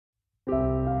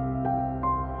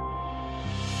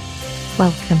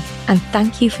Welcome and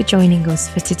thank you for joining us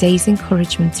for today's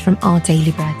encouragement from Our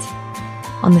Daily Bread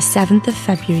on the 7th of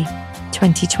February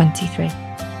 2023.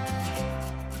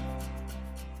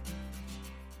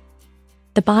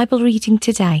 The Bible reading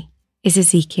today is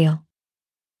Ezekiel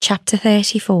chapter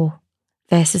 34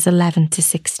 verses 11 to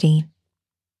 16.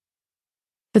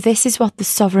 For this is what the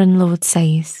Sovereign Lord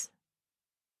says: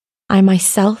 I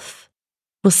myself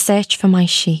will search for my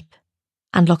sheep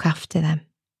and look after them.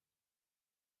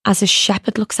 As a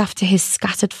shepherd looks after his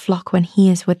scattered flock when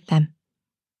he is with them,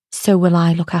 so will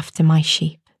I look after my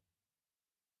sheep.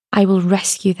 I will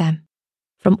rescue them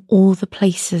from all the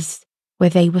places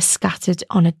where they were scattered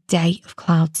on a day of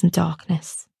clouds and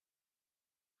darkness.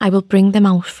 I will bring them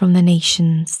out from the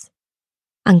nations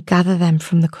and gather them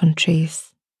from the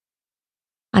countries,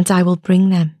 and I will bring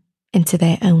them into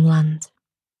their own land.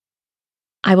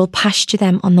 I will pasture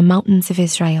them on the mountains of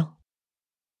Israel,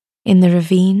 in the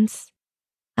ravines,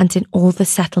 and in all the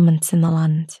settlements in the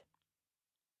land.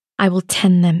 I will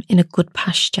tend them in a good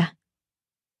pasture,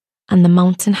 and the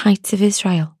mountain heights of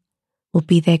Israel will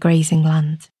be their grazing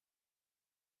land.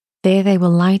 There they will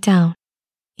lie down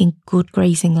in good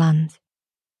grazing land,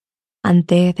 and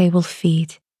there they will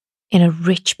feed in a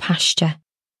rich pasture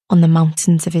on the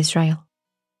mountains of Israel.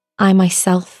 I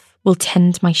myself will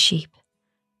tend my sheep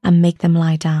and make them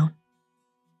lie down,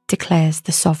 declares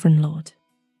the Sovereign Lord.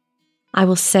 I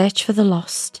will search for the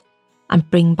lost and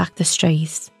bring back the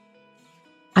strays.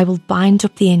 I will bind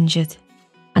up the injured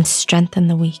and strengthen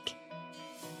the weak,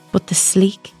 but the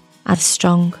sleek and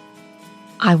strong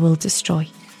I will destroy.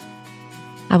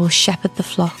 I will shepherd the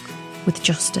flock with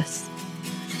justice.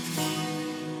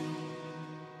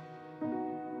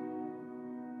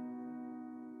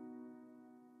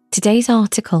 Today's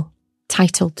article,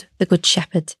 titled The Good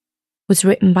Shepherd, was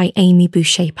written by Amy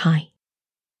Boucher-Pye.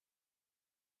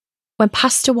 When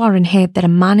Pastor Warren heard that a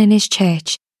man in his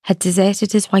church had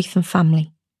deserted his wife and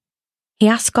family, he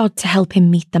asked God to help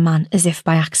him meet the man as if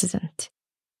by accident,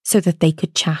 so that they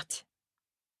could chat.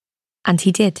 And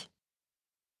he did.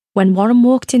 When Warren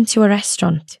walked into a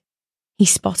restaurant, he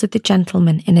spotted the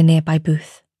gentleman in a nearby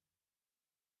booth.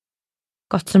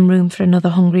 Got some room for another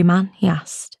hungry man? He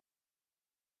asked.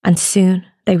 And soon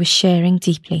they were sharing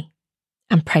deeply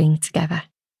and praying together.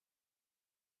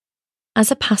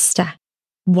 As a pastor,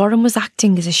 Warren was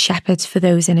acting as a shepherd for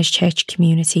those in his church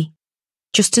community,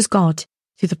 just as God,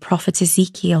 through the prophet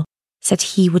Ezekiel, said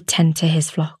he would tend to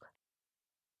his flock.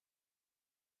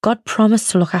 God promised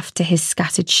to look after his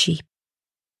scattered sheep,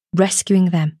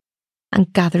 rescuing them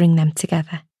and gathering them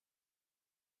together.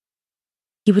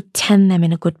 He would tend them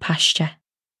in a good pasture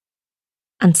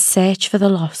and search for the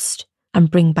lost and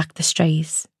bring back the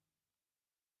strays.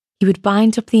 He would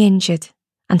bind up the injured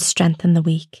and strengthen the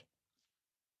weak.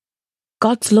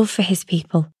 God's love for his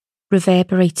people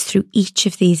reverberates through each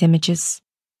of these images.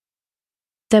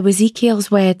 Though Ezekiel's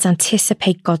words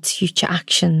anticipate God's future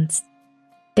actions,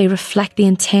 they reflect the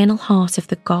internal heart of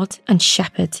the God and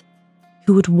shepherd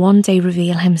who would one day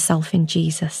reveal himself in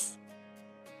Jesus.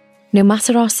 No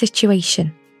matter our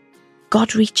situation,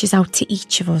 God reaches out to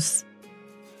each of us,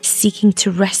 seeking to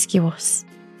rescue us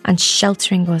and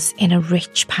sheltering us in a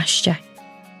rich pasture.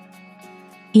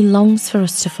 He longs for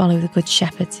us to follow the Good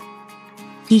Shepherd,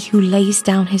 he who lays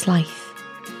down his life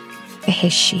for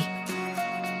his sheep.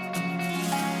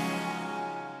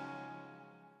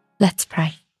 Let's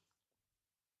pray.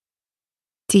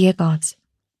 Dear God,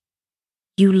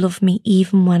 you love me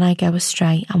even when I go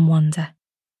astray and wander.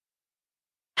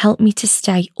 Help me to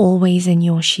stay always in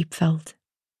your sheepfold,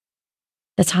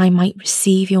 that I might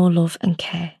receive your love and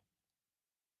care.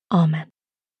 Amen.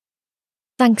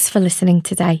 Thanks for listening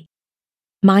today.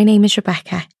 My name is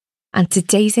Rebecca, and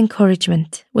today's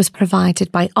encouragement was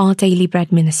provided by Our Daily Bread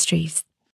Ministries.